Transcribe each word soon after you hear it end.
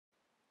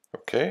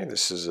Okay,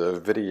 this is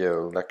a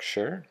video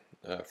lecture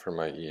for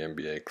my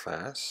EMBA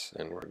class,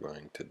 and we're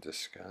going to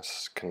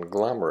discuss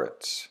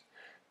conglomerates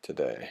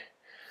today.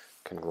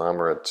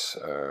 Conglomerates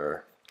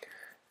are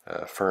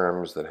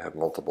firms that have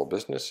multiple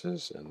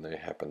businesses and they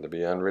happen to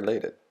be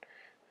unrelated.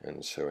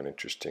 And so an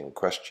interesting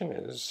question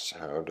is,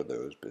 how do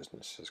those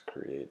businesses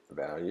create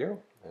value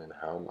and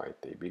how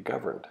might they be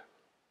governed?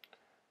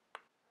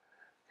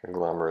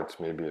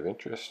 Conglomerates may be of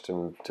interest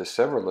to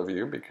several of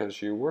you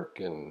because you work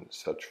in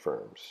such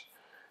firms.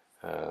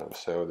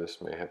 So this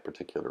may have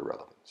particular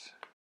relevance.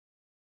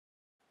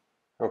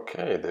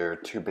 Okay, there are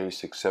two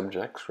basic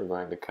subjects we're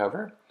going to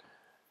cover.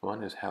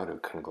 One is how do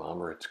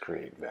conglomerates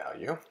create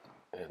value,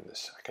 and the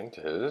second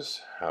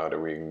is how do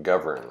we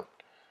govern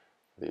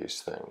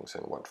these things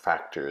and what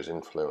factors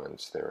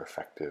influence their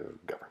effective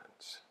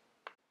governance.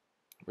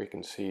 We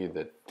can see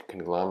that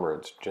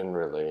conglomerates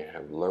generally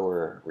have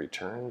lower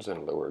returns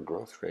and lower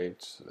growth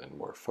rates than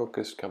more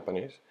focused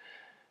companies,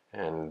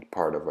 and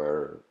part of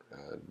our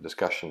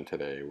discussion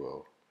today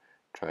will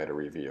try to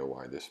reveal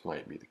why this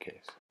might be the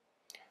case.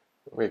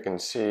 We can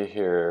see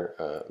here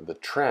the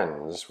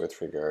trends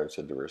with regards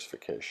to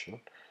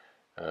diversification.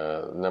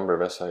 The number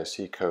of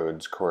SIC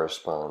codes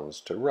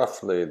corresponds to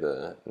roughly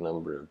the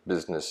number of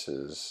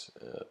businesses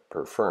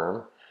per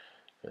firm,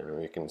 and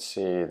we can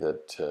see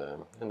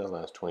that in the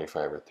last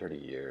 25 or 30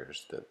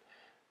 years that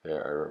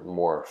there are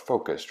more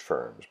focused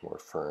firms, more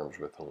firms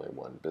with only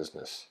one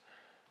business,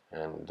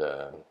 and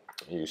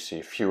you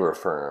see fewer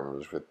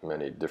firms with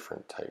many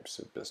different types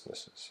of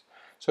businesses.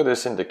 So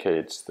this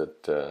indicates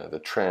that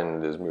the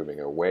trend is moving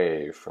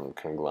away from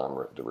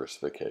conglomerate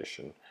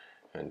diversification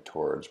and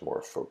towards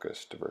more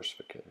focused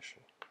diversification.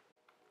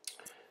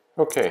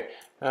 Okay,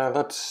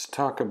 let's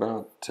talk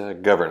about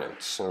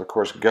governance. And of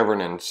course,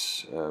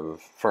 governance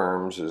of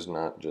firms is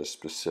not just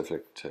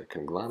specific to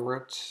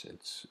conglomerates.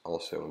 It's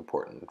also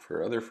important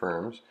for other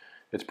firms.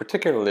 It's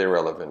particularly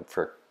relevant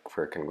for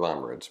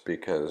conglomerates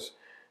because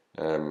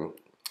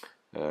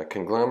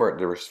conglomerate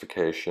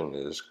diversification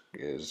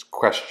is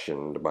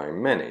questioned by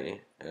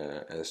many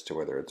as to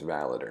whether it's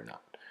valid or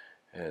not.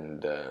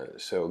 And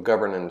so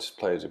governance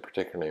plays a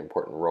particularly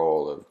important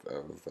role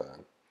of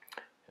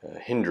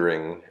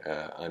hindering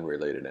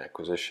unrelated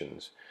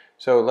acquisitions.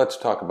 So let's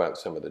talk about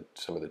some of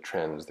the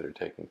trends that are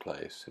taking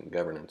place in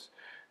governance.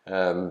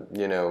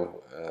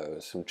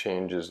 Some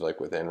changes like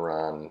with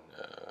Enron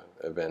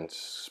events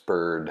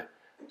spurred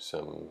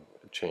some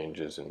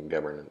changes in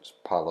governance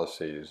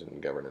policies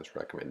and governance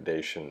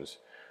recommendations,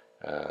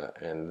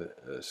 and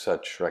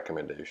such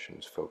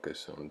recommendations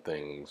focus on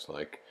things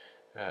like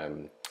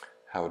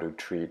how to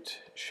treat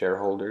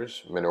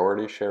shareholders,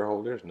 minority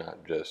shareholders,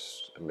 not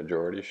just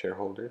majority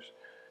shareholders,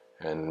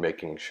 and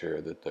making sure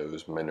that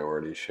those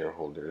minority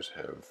shareholders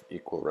have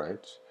equal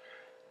rights.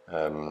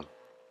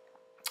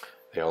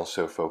 They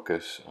also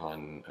focus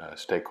on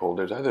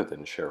stakeholders other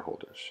than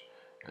shareholders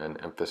and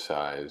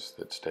emphasize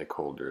that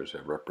stakeholders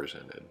are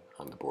represented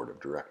on the board of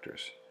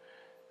directors.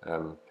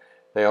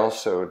 They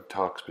also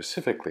talk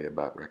specifically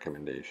about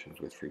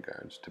recommendations with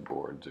regards to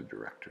boards of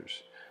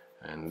directors.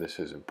 And this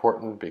is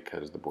important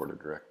because the board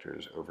of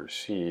directors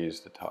oversees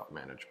the top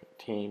management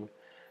team.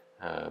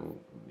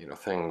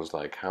 Things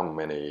like how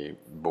many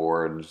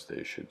boards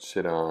they should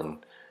sit on,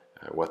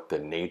 what the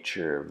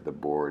nature of the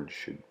board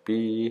should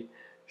be.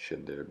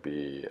 Should there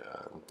be,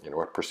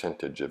 what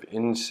percentage of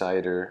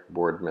insider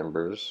board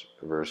members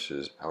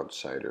versus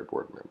outsider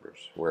board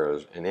members?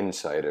 Whereas an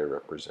insider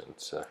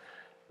represents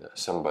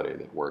somebody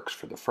that works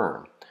for the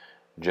firm.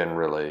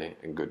 Generally,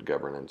 good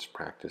governance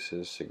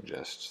practices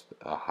suggests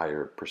a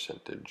higher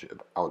percentage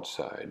of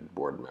outside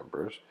board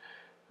members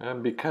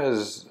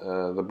because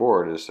the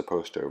board is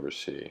supposed to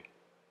oversee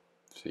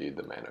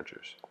the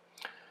managers.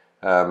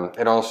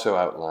 It also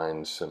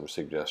outlines some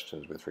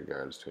suggestions with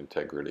regards to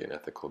integrity and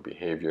ethical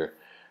behavior,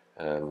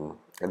 and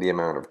the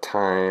amount of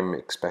time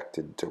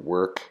expected to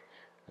work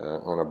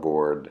on a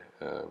board,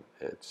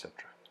 etc.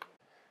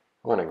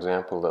 One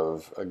example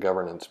of a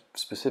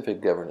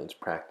specific governance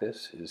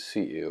practice is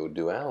CEO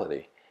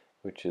duality,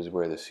 which is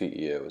where the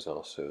CEO is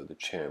also the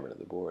chairman of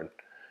the board.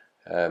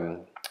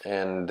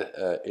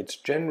 It's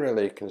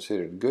generally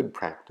considered good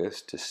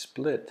practice to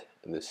split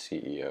the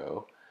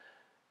CEO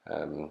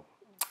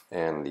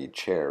and the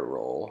chair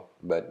role,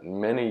 but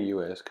many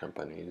U.S.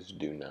 companies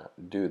do not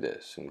do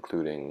this,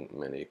 including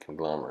many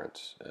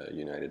conglomerates.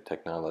 United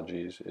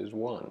Technologies is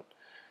one.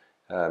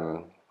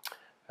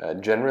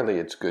 Generally,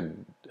 it's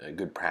good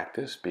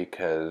practice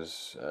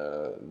because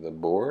the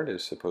board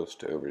is supposed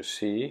to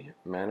oversee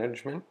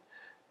management,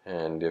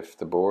 and if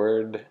the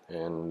board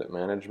and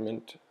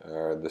management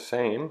are the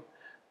same,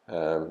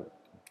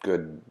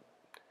 good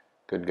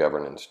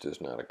governance does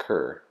not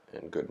occur,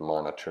 and good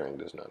monitoring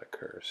does not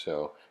occur.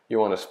 So you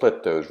want to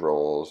split those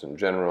roles in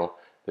general.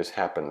 This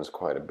happens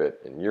quite a bit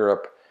in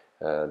Europe.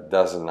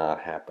 Does not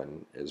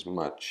happen as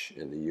much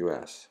in the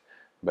U.S.,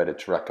 but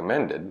it's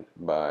recommended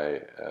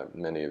by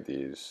many of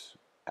these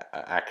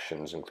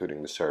actions,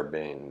 including the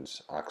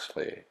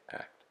Sarbanes-Oxley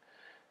Act.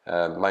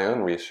 My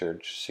own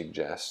research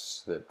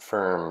suggests that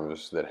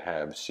firms that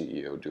have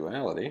CEO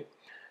duality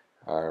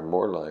are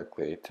more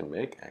likely to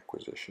make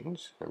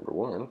acquisitions, number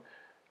one.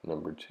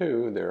 Number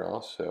two, they're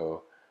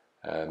also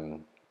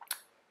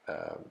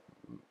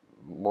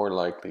more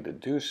likely to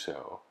do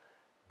so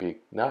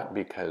not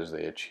because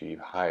they achieve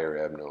higher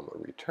abnormal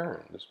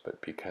returns,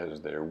 but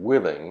because they're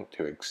willing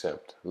to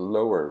accept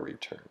lower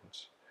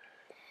returns,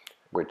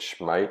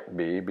 which might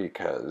be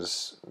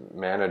because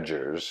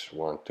managers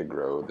want to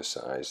grow the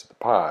size of the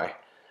pie,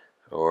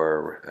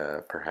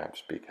 or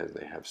perhaps because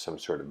they have some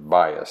sort of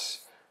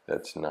bias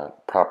that's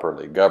not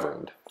properly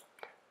governed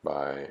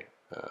by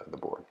the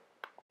board.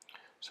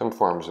 Some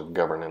forms of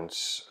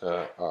governance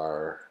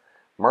are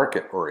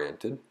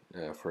market-oriented.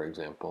 For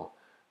example,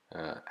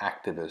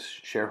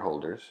 activist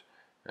shareholders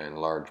and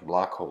large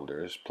block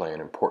holders play an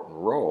important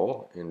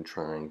role in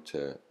trying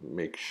to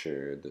make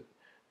sure that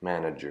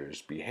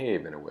managers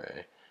behave in a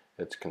way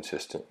that's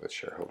consistent with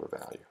shareholder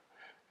value.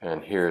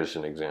 And here's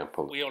an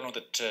example. We all know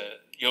that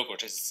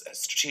yogurt is a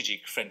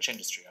strategic French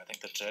industry. I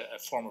think that a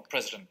former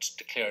president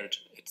declared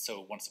it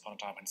so once upon a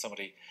time when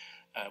somebody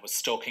was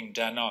stoking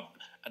Danone.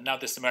 And now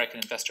this American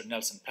investor,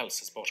 Nelson Peltz,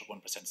 has bought a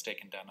 1%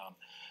 stake in Danone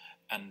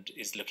and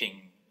is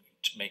looking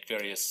to make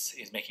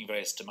making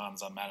various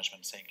demands on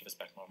management, saying give us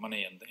back more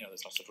money, and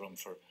there's lots of room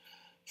for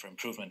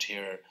improvement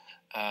here.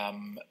 I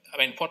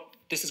mean,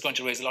 this is going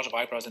to raise a lot of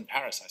eyebrows in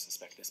Paris, I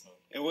suspect, this move.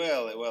 It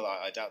will.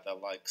 I doubt they'll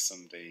like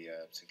somebody,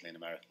 particularly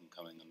an American,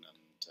 coming and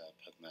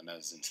poking their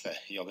nose into the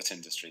yogurt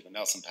industry. But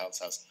Nelson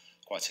Peltz has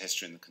quite a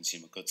history in the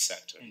consumer goods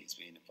sector. He's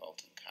been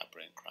involved in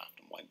Cadbury and Kraft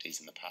and Wendy's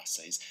in the past,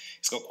 so he's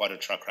got quite a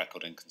track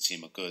record in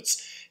consumer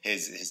goods.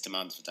 His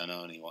demands for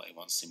Danone, he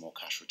wants to see more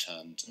cash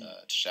returned to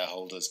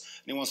shareholders,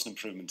 and he wants an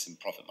improvement in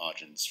profit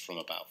margins from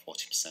about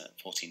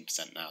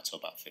 14% now to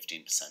about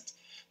 15%.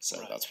 So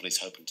right. That's what he's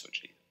hoping to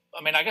achieve.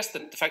 I mean, I guess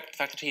the fact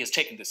that he has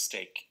taken this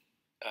stake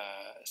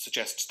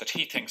suggests that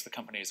he thinks the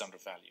company is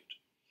undervalued.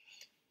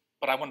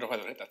 But I wonder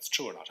whether that's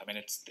true or not. I mean,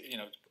 it's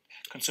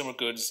consumer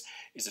goods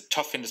is a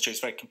tough industry. It's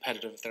very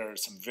competitive. There are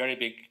some very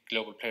big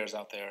global players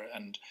out there,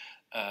 and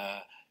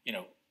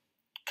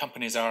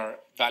companies are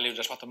valued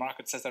at what the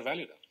market says they're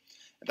valued at.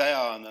 They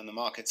are, and then the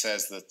market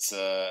says that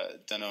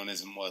Danone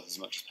isn't worth as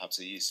much as perhaps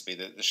it used to be.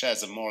 The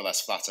shares are more or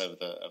less flat over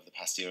the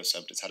past year or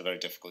so, but it's had a very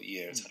difficult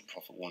year. It's had a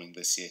profit warning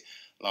this year,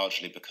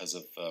 largely because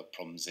of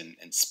problems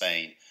in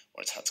Spain,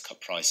 where it's had to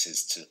cut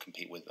prices to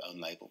compete with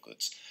own-label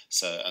goods.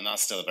 And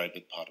that's still a very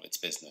big part of its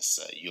business.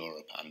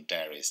 Europe and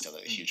dairy is still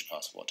a huge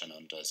part of what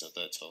Danone does,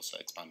 although it's also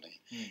expanding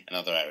in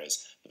other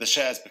areas. But the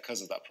shares,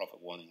 because of that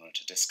profit warning, are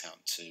at a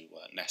discount to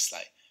Nestle,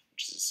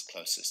 which is its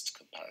closest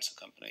comparator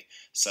company.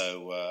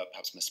 So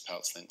perhaps Mr.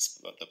 Peltz thinks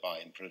that by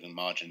improving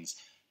margins,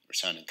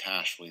 returning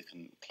cash, we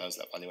can close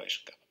that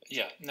valuation gap a bit.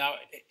 Yeah. Now,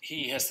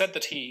 he has said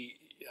that he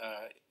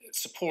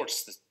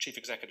supports the chief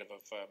executive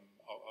of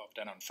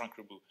Danone, Frank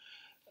Riboud.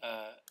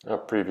 A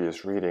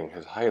previous reading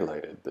has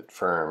highlighted that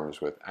firms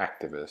with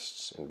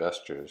activists,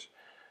 investors,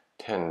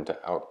 tend to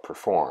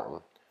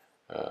outperform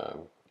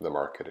the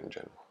market in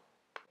general.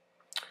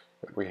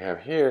 What we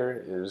have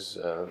here is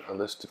a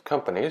list of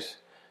companies,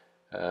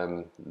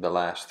 the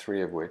last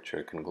three of which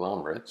are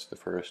conglomerates. The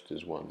first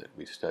is one that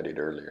we studied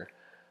earlier.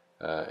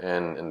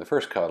 And in the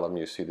first column,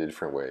 you see the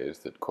different ways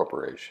that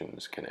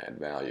corporations can add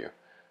value.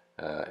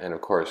 And of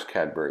course,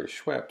 Cadbury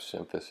Schweppes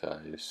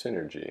emphasize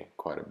synergy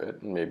quite a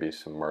bit, and maybe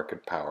some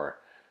market power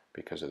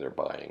because of their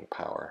buying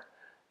power.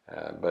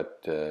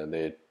 But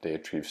they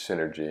achieve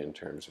synergy in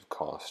terms of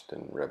cost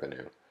and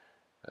revenue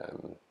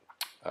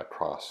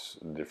across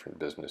different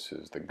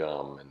businesses, the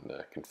gum and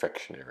the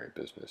confectionery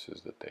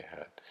businesses that they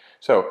had.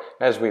 So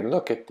as we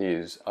look at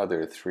these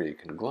other three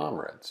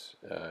conglomerates,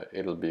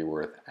 it'll be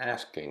worth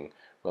asking,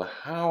 well,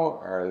 how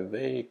are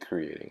they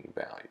creating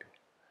value?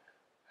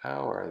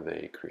 How are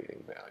they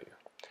creating value?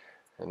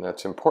 And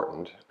that's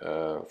important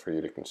for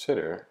you to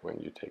consider when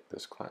you take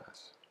this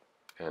class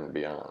and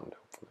beyond,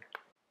 hopefully.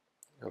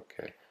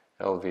 Okay,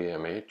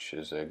 LVMH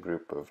is a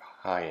group of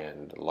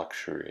high-end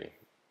luxury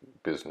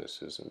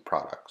businesses and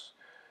products.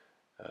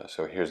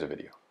 So here's a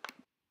video.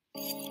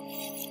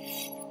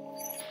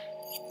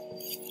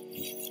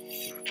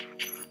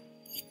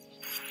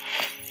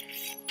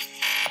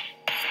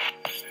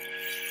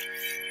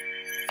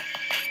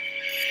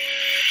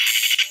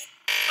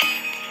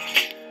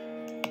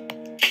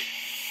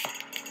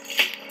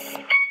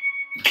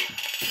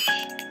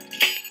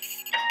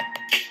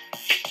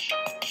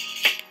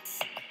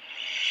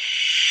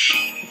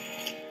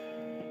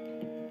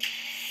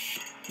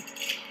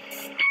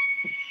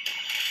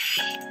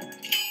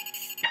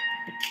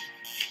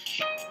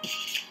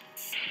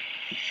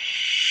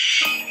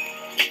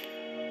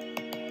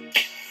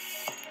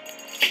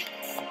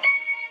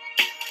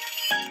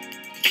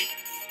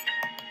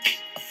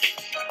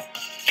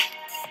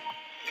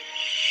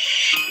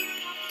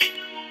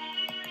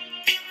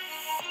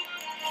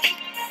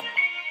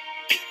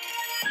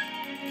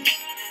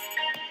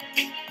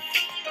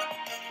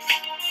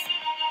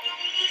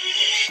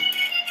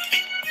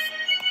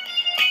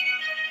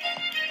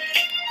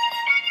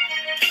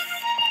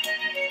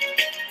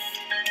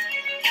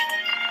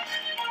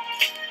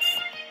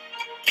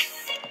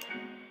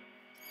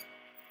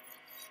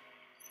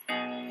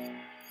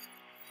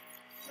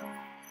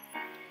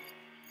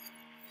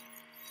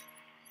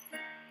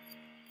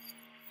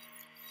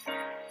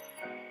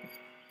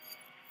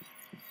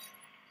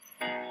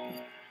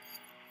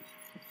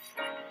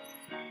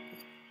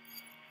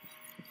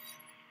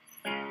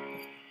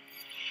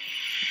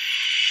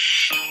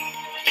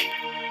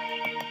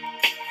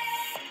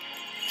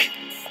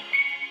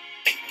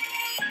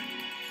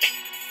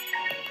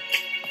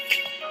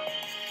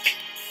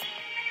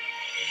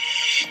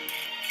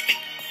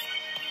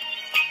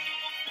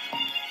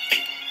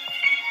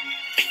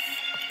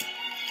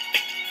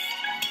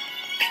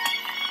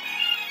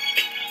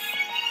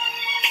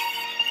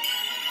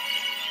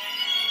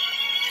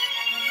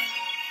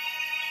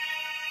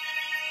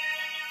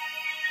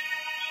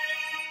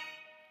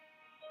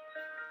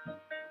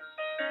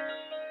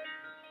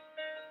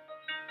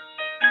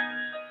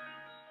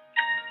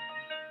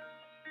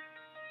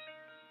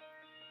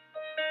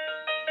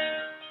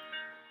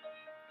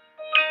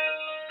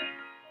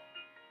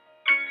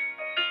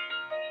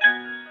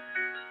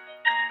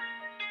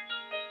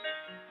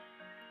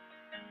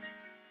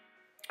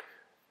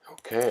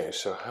 Okay,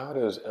 so how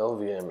does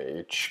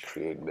LVMH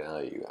create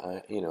value?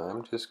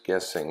 I'm just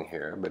guessing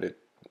here, but if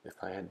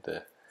I had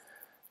to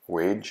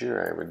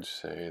wager, I would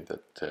say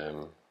that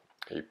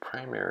a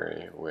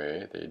primary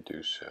way they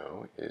do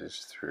so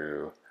is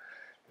through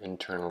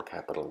internal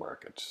capital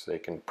markets. They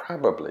can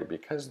probably,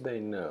 because they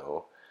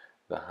know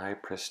the high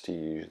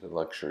prestige, the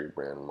luxury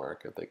brand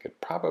market, they could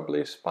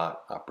probably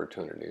spot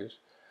opportunities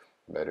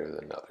better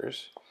than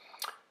others.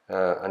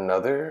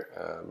 Another,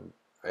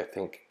 I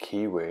think,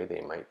 key way they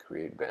might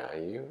create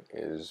value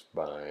is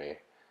by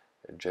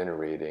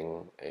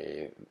generating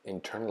an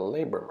internal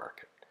labor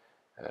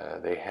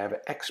market. They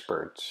have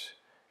experts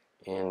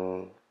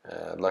in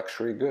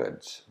luxury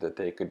goods that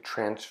they could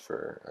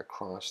transfer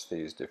across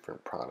these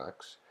different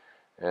products.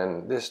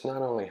 And this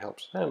not only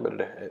helps them,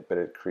 but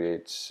it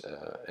creates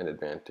an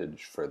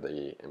advantage for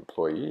the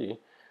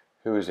employee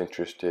who is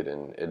interested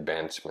in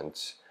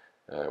advancements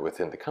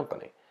within the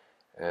company.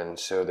 And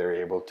so they're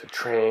able to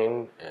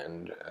train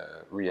and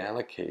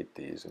reallocate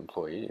these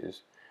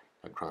employees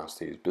across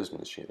these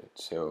business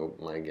units. So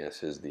my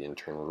guess is the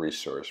internal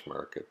resource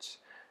markets,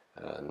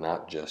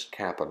 not just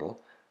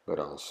capital, but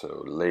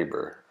also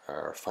labor,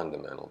 are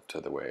fundamental to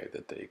the way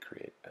that they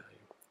create value.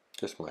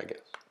 Just my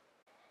guess.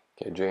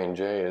 Okay,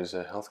 J&J is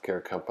a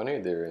healthcare company.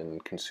 They're in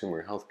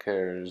consumer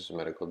healthcares,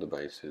 medical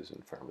devices,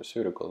 and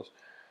pharmaceuticals.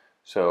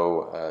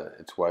 So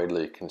it's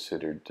widely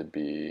considered to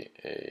be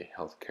a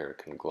healthcare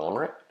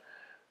conglomerate.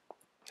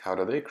 How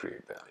do they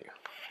create value?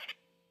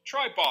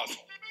 Try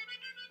Basel.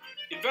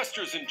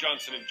 Investors in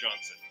Johnson &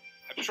 Johnson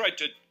have tried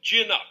to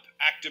gin up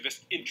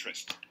activist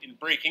interest in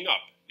breaking up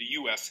the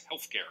U.S.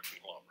 healthcare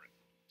conglomerate.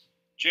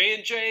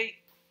 J&J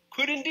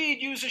could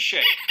indeed use a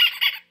shake,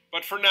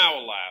 but for now,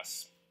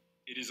 alas,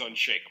 it is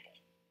unshakable.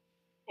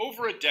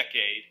 Over a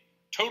decade,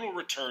 total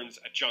returns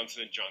at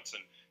Johnson & Johnson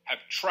have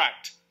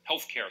tracked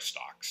healthcare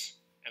stocks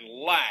and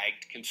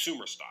lagged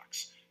consumer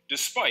stocks,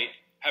 despite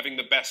having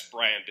the best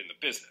brand in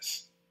the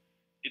business.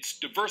 Its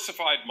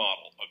diversified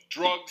model of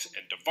drugs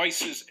and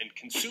devices and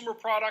consumer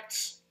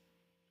products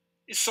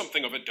is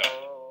something of a dud.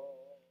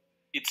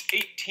 Its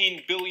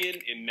 $18 billion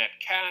in net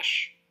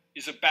cash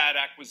is a bad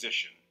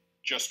acquisition,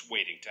 just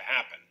waiting to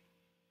happen.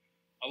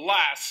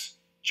 Alas,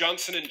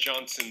 Johnson &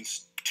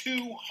 Johnson's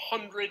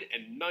 $290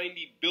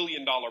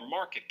 billion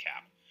market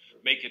cap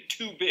make it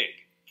too big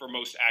for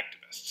most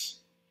activists.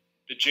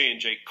 The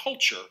J&J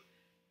culture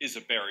is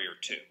a barrier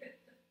too.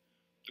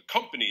 The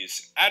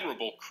company's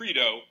admirable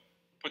credo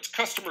puts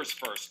customers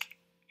first,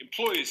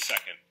 employees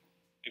second,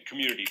 and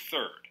community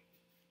third.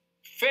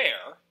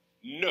 Fair,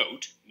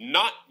 note,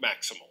 not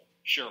maximal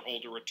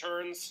shareholder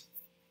returns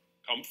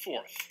come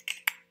fourth.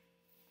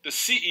 The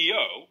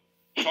CEO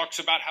talks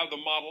about how the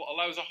model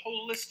allows a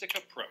holistic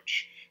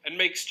approach and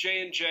makes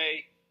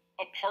J&J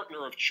a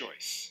partner of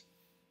choice.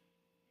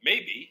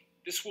 Maybe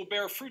this will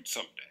bear fruit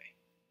someday.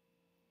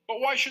 But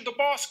why should the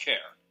boss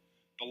care?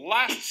 The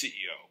last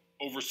CEO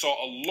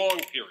oversaw a long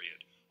period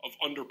of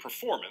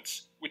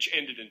underperformance, which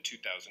ended in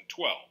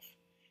 2012.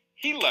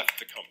 He left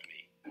the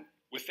company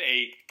with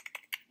a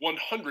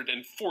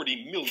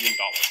 $140 million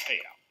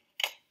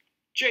payout.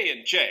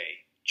 J&J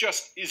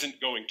just isn't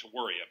going to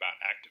worry about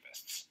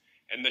activists,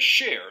 and the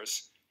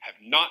shares have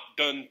not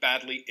done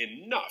badly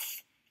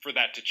enough for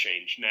that to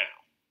change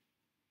now.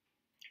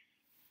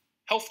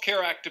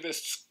 Healthcare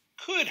activists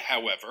could,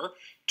 however,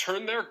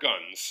 turn their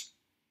guns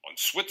on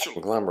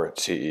Switzerland. Conglomerate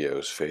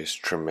CEOs face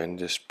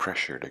tremendous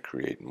pressure to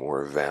create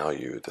more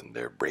value than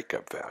their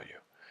breakup value,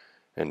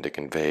 and to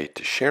convey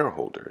to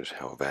shareholders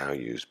how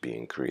value is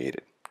being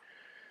created.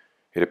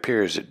 It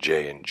appears that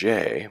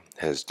J&J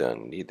has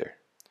done neither.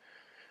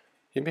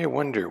 You may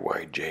wonder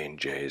why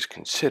J&J is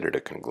considered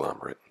a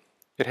conglomerate.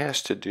 It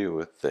has to do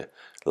with the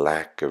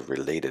lack of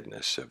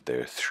relatedness of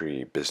their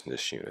three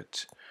business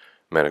units: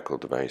 medical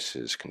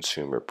devices,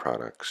 consumer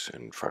products,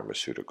 and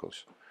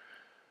pharmaceuticals.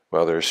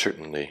 While there is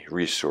certainly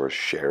resource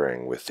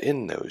sharing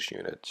within those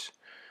units,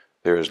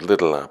 there is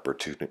little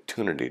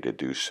opportunity to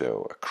do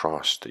so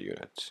across the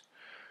units.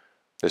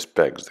 This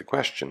begs the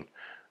question,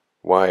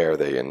 why are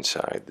they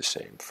inside the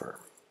same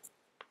firm?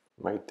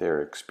 Might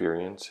their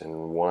experience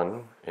in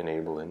one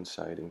enable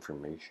inside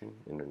information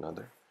in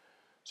another,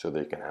 so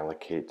they can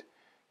allocate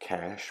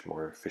cash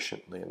more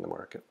efficiently in the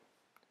market?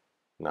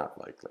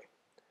 Not likely.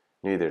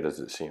 Neither does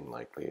it seem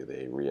likely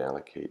they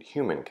reallocate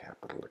human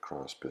capital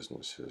across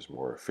businesses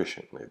more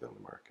efficiently than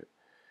the market,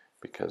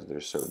 because they're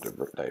so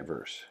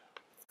diverse.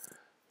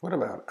 What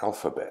about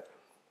Alphabet?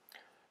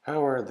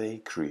 How are they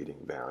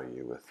creating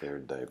value with their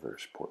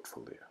diverse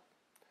portfolio?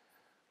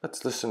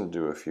 Let's listen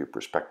to a few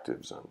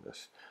perspectives on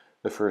this.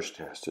 The first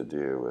has to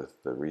do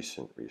with the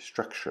recent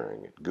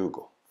restructuring at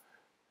Google.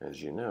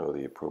 As you know,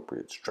 the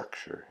appropriate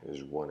structure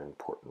is one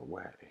important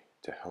way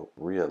to help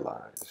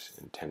realize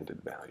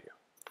intended value.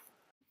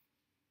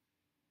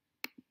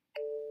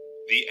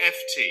 The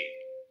FT.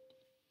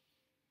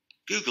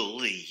 Google,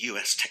 the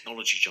US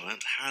technology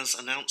giant, has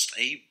announced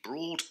a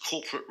broad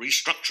corporate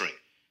restructuring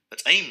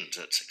that's aimed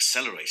at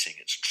accelerating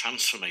its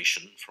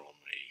transformation from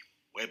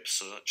a web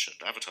search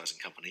and advertising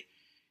company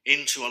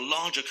into a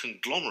larger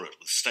conglomerate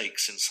with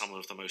stakes in some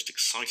of the most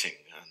exciting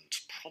and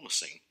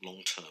promising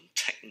long-term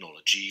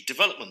technology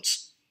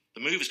developments.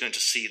 The move is going to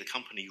see the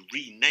company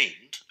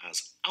renamed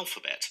as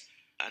Alphabet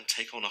and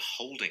take on a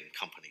holding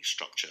company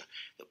structure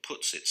that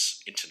puts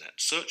its internet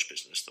search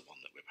business, the one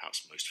that we're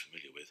perhaps most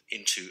familiar with,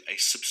 into a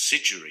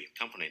subsidiary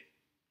company.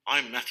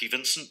 I'm Matthew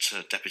Vincent,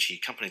 Deputy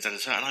Companies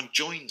Editor, and I'm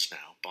joined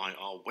now by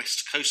our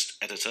West Coast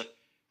editor,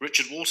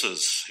 Richard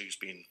Waters, who's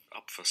been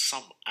up for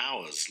some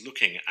hours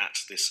looking at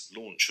this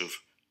launch of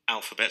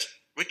Alphabet.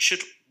 Richard,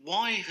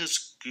 why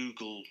has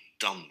Google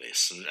done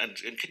this?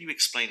 And can you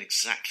explain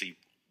exactly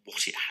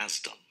what it has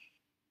done?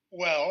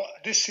 Well,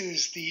 this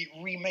is the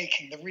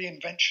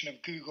reinvention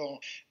of Google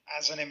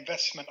as an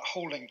investment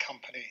holding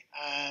company.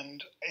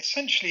 And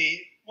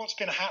essentially, what's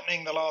been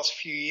happening the last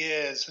few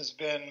years has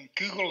been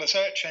Google, the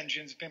search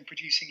engine, has been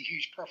producing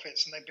huge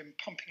profits, and they've been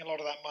pumping a lot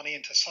of that money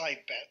into side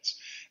bets.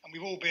 And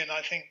we've all been,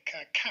 I think,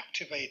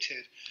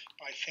 captivated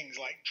by things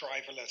like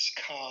driverless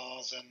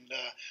cars and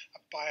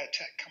a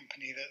biotech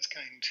company that's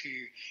going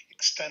to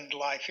extend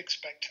life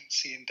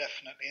expectancy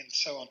indefinitely and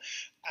so on.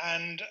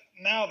 And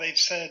now they've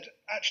said,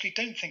 actually,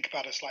 don't think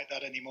about us like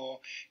that anymore.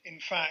 In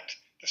fact,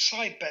 the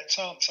side bets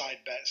aren't side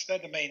bets. They're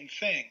the main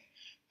thing.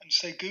 And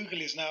so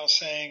Google is now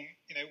saying,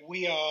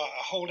 we are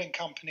a holding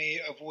company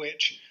of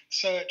which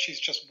search is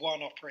just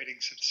one operating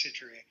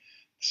subsidiary.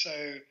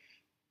 So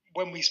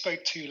when we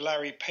spoke to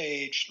Larry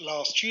Page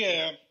last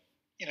year,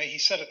 he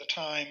said at the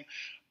time,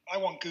 I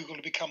want Google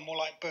to become more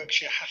like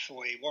Berkshire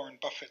Hathaway, Warren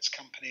Buffett's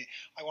company.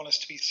 I want us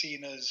to be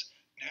seen as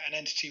an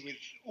entity with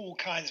all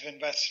kinds of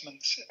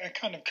investments, a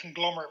kind of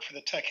conglomerate for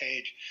the tech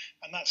age.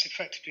 And that's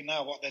effectively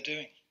now what they're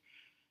doing.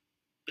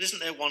 But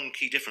isn't there one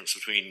key difference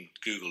between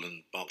Google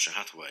and Berkshire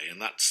Hathaway,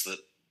 and that's that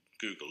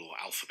Google, or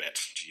Alphabet,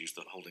 to use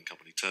the holding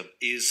company term,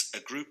 is a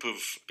group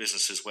of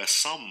businesses where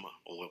some,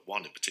 or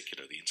one in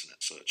particular, the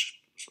internet search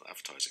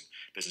advertising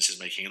business, is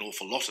making an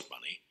awful lot of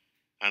money,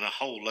 and a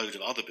whole load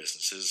of other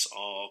businesses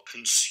are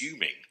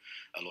consuming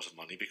a lot of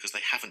money because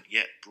they haven't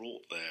yet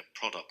brought their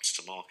products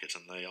to market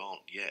and they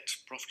aren't yet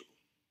profitable.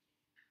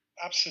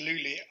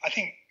 Absolutely. I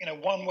think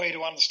one way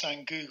to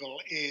understand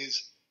Google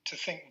is to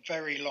think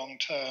very long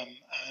term,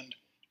 and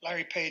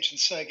Larry Page and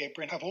Sergey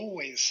Brin have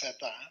always said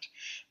that.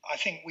 I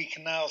think we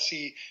can now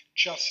see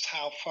just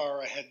how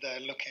far ahead they're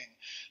looking.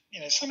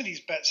 Some of these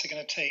bets are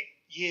going to take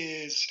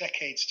years,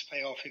 decades to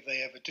pay off if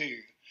they ever do.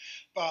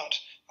 But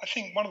I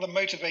think one of the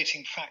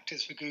motivating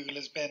factors for Google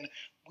has been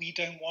we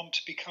don't want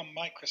to become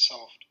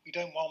Microsoft. We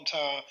don't want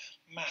our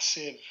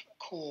massive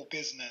core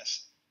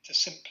business to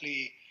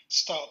simply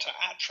start to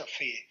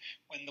atrophy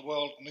when the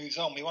world moves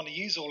on. We want to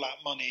use all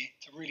that money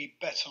to really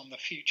bet on the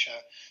future.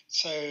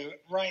 So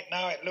right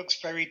now it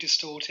looks very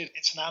distorted.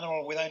 It's an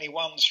animal with only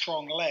one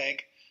strong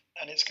leg,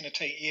 and it's going to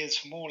take years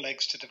for more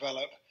legs to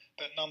develop.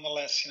 But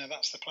nonetheless,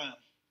 that's the plan.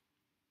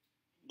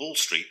 Wall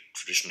Street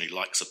traditionally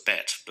likes a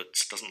bet, but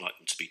doesn't like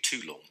them to be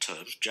too long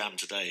term. Jam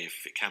today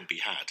if it can be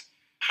had.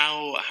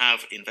 How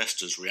have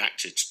investors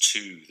reacted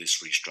to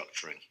this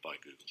restructuring by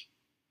Google?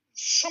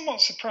 Somewhat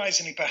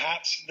surprisingly,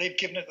 perhaps, they've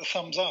given it the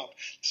thumbs up.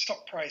 The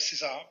stock price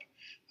is up.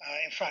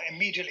 In fact,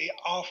 immediately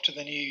after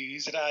the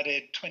news, it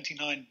added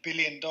 $29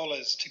 billion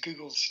to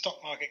Google's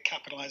stock market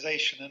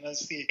capitalization. And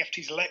as the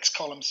FT's Lex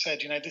column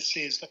said, this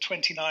is a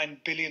 $29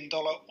 billion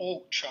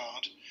org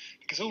chart,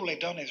 because all they've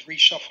done is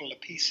reshuffle the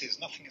pieces.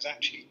 Nothing has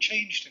actually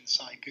changed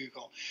inside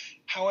Google.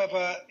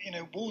 However,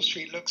 Wall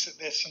Street looks at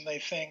this and they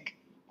think,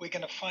 we're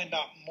going to find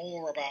out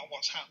more about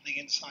what's happening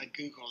inside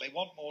Google. They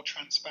want more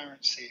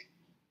transparency.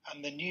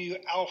 And the new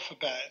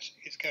Alphabet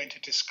is going to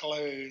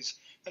disclose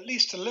at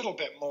least a little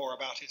bit more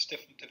about its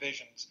different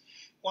divisions.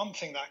 One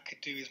thing that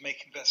could do is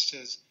make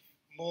investors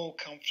more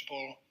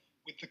comfortable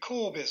with the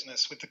core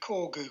business, with the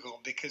core Google,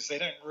 because they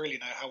don't really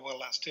know how well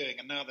that's doing,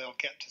 and now they'll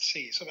get to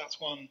see. So that's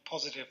one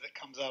positive that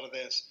comes out of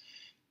this.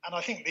 And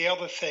I think the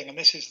other thing, and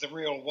this is the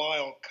real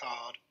wild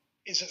card,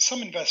 is that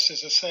some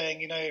investors are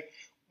saying,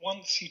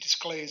 once you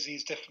disclose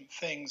these different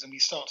things and we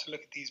start to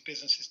look at these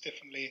businesses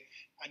differently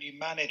and you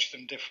manage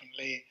them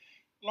differently,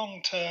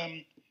 long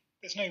term,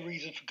 there's no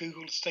reason for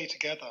Google to stay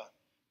together.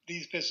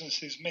 These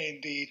businesses may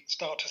indeed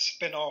start to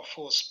spin off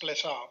or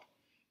split up,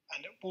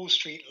 and Wall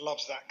Street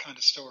loves that kind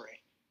of story.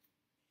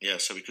 Yeah,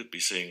 so we could be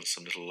seeing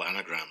some little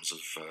anagrams of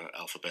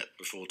Alphabet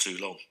before too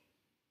long.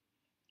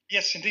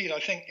 Yes, indeed.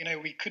 I think,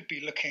 we could be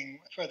looking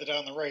further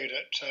down the road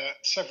at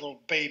several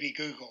baby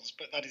Googles,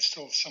 but that is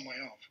still some way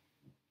off.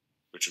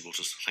 Richard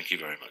Waters, thank you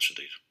very much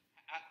indeed.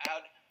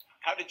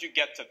 How did you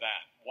get to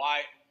that?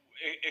 Why?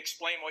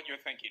 Explain what your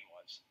thinking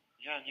was.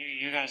 Yeah,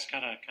 you guys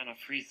got a kind of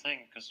free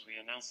thing because we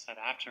announced that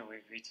after we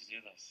agreed to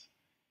do this.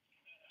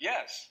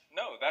 Yes,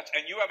 no,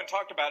 and you haven't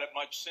talked about it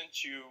much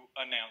since you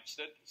announced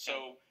it.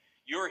 So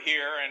you're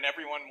here, and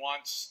everyone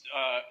wants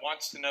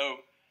to know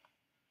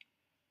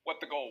what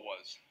the goal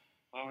was.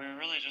 Well, we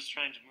were really just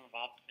trying to move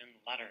up in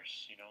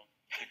letters,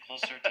 get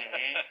closer to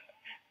A.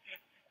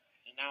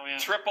 And now we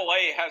have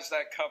AAA has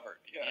that covered.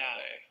 Yeah.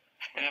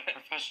 We have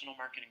professional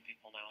marketing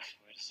people now,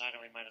 so we decided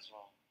we might as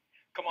well.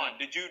 Come on,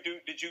 did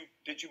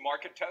you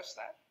market test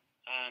that?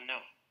 No.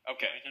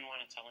 Okay. I didn't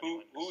want to tell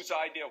anyone. Whose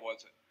idea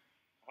was it?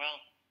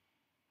 Well,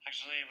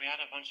 actually, we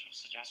had a bunch of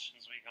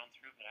suggestions we'd gone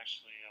through, but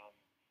actually,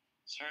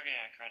 Sergey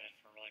I credit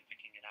for really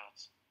picking it out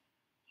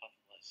of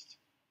the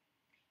list.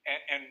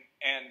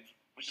 And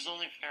which is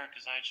only fair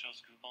because I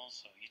chose Google,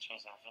 so he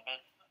chose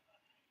Alphabet.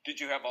 Did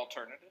you have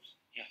alternatives?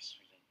 Yes,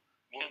 we did.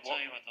 I can't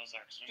tell you what those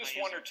are. Just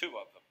one or two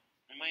of them.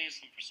 We might use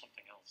them for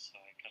something else, so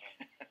I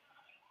gotta...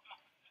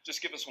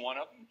 Just give us one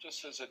of them,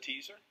 just as a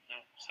teaser? No,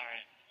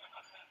 sorry.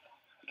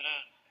 But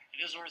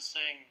it is worth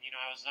saying, you know,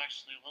 I was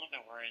actually a little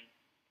bit worried.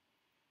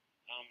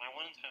 I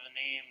wanted to have a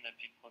name that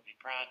people would be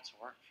proud to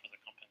work for the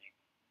company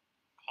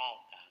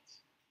called that.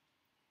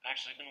 I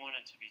actually didn't want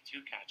it to be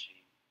too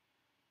catchy,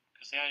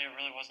 because the idea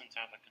really wasn't to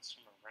have a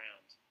consumer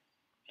brand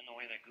in the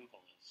way that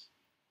Google is,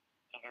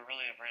 but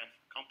really a brand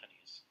for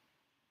companies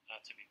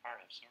to be part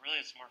of. So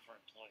really it's more for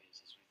employees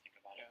as we think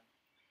about it,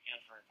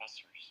 and for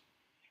investors.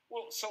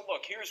 Well, so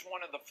look, here's one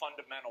of the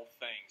fundamental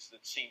things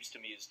that seems to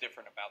me is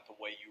different about the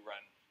way you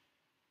run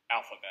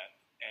Alphabet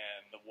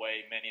and the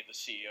way many of the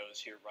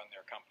CEOs here run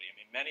their company. I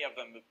mean, many of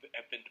them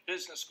have been to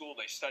business school,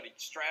 they studied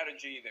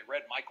strategy, they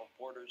read Michael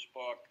Porter's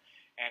book,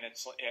 and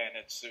there's an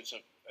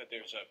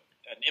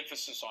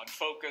emphasis on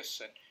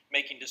focus and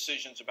making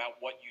decisions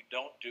about what you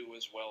don't do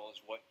as well as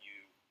what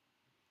you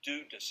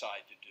do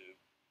decide to do.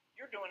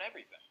 You're doing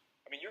everything.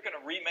 I mean, you want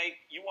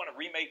to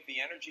remake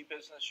the energy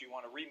business, you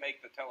want to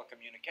remake the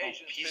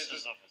telecommunications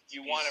business,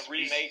 you want to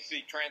remake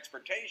the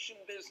transportation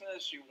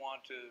business, you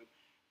want to,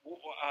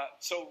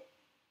 so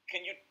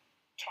can you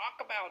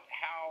talk about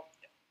how,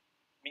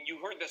 I mean,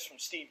 you heard this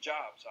from Steve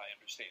Jobs, I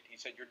understand. He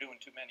said you're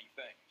doing too many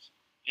things.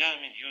 Yeah,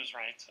 I mean, he was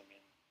right. I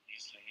mean,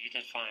 he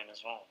did fine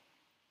as well.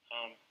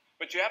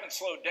 But you haven't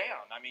slowed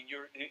down. I mean,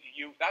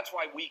 that's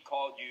why we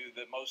called you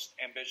the most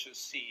ambitious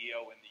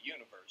CEO in the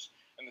universe.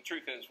 And the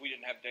truth is, we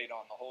didn't have data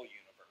on the whole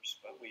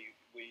universe, but we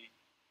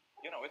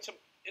you know, it's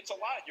a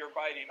lot you're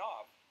biting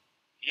off.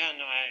 Yeah,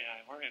 no,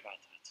 I worry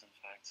about that, in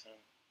fact. And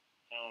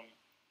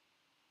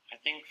I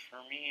think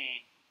for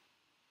me,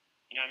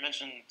 you know, I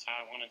mentioned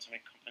how I wanted to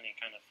make a company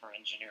kind of for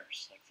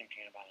engineers, like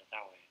thinking about it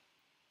that way.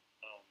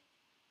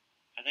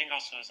 I think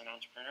also as an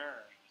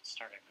entrepreneur who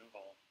started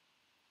Google,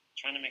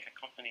 trying to make a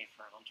company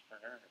for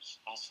entrepreneurs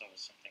also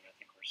is something I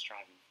think we're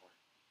striving for.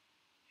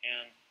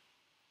 And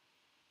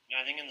you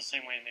know, I think in the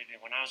same way, maybe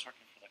when I was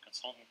working for the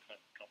consultant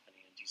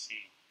company in DC,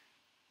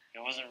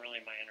 it wasn't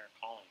really my inner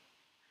calling.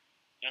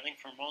 And I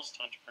think for most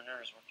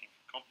entrepreneurs, working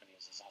for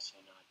companies is also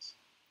not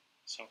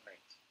so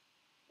great.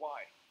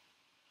 Why?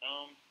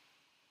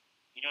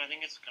 You know, I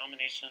think it's a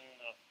combination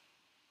of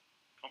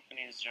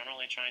companies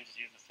generally trying to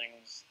do the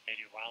things they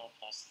do well,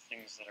 plus the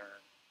things that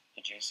are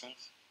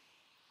adjacent,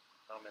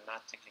 and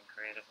not thinking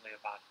creatively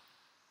about,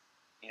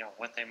 you know,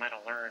 what they might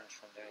have learned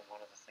from doing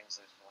one of the things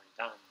they've already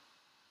done,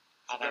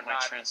 how that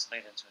might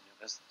translate into a new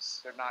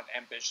business. They're not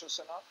ambitious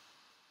enough?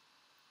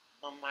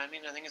 I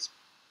mean, I think it's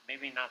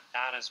maybe not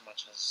that as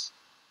much as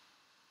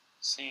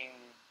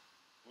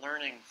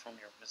learning from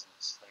your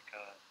business. Like,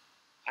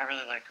 I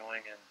really like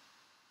going and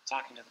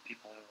talking to the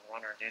people who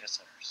run our data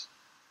centers.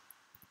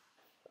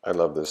 I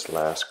love this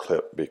last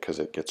clip because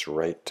it gets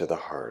right to the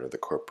heart of the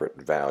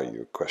corporate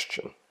value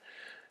question.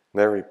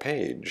 Larry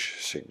Page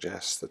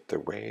suggests that the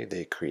way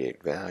they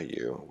create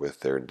value with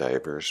their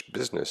diverse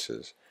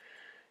businesses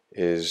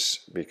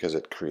is because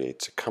it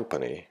creates a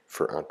company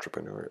for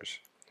entrepreneurs.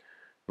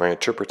 My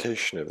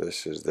interpretation of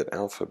this is that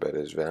Alphabet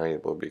is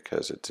valuable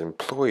because its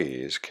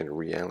employees can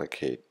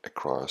reallocate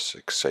across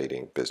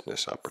exciting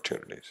business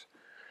opportunities.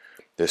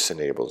 This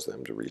enables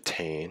them to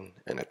retain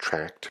and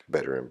attract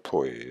better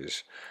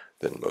employees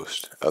than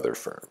most other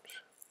firms.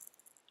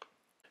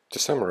 To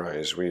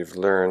summarize, we've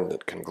learned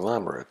that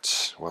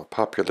conglomerates, while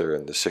popular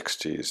in the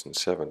 60s and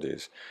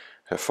 70s,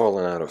 have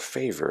fallen out of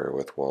favor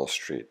with Wall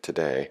Street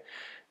today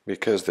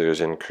because there's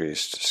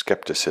increased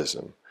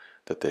skepticism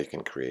that they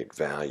can create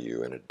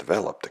value in a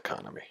developed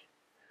economy.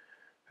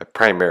 A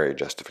primary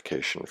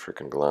justification for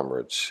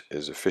conglomerates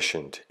is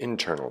efficient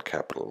internal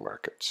capital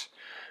markets,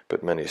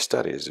 but many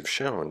studies have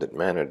shown that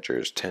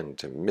managers tend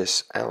to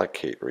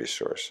misallocate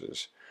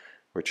resources,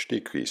 which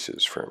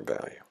decreases firm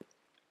value.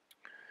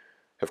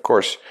 Of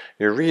course,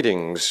 your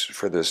readings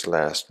for this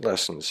last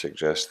lesson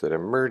suggest that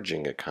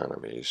emerging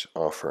economies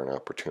offer an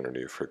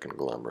opportunity for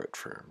conglomerate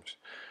firms,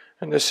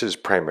 and this is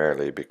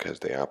primarily because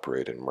they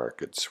operate in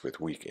markets with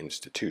weak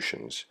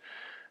institutions.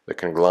 The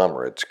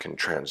conglomerates can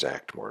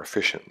transact more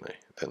efficiently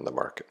than the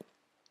market.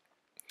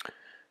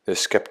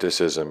 This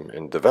skepticism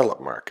in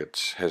developed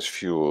markets has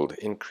fueled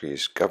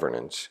increased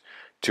governance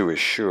to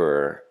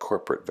assure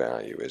corporate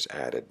value is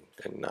added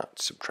and not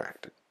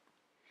subtracted.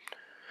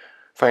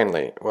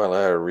 Finally, while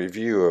our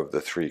review of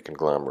the three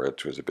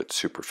conglomerates was a bit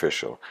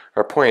superficial,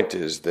 our point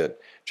is that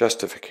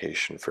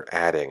justification for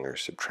adding or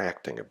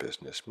subtracting a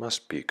business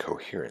must be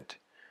coherent.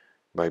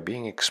 By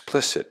being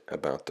explicit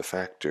about the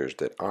factors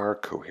that are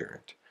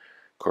coherent,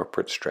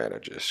 corporate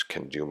strategists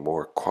can do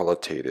more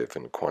qualitative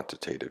and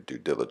quantitative due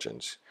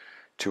diligence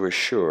to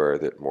assure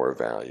that more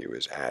value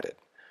is added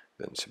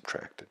than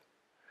subtracted.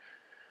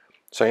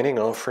 Signing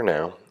off for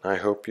now, I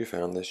hope you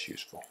found this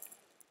useful.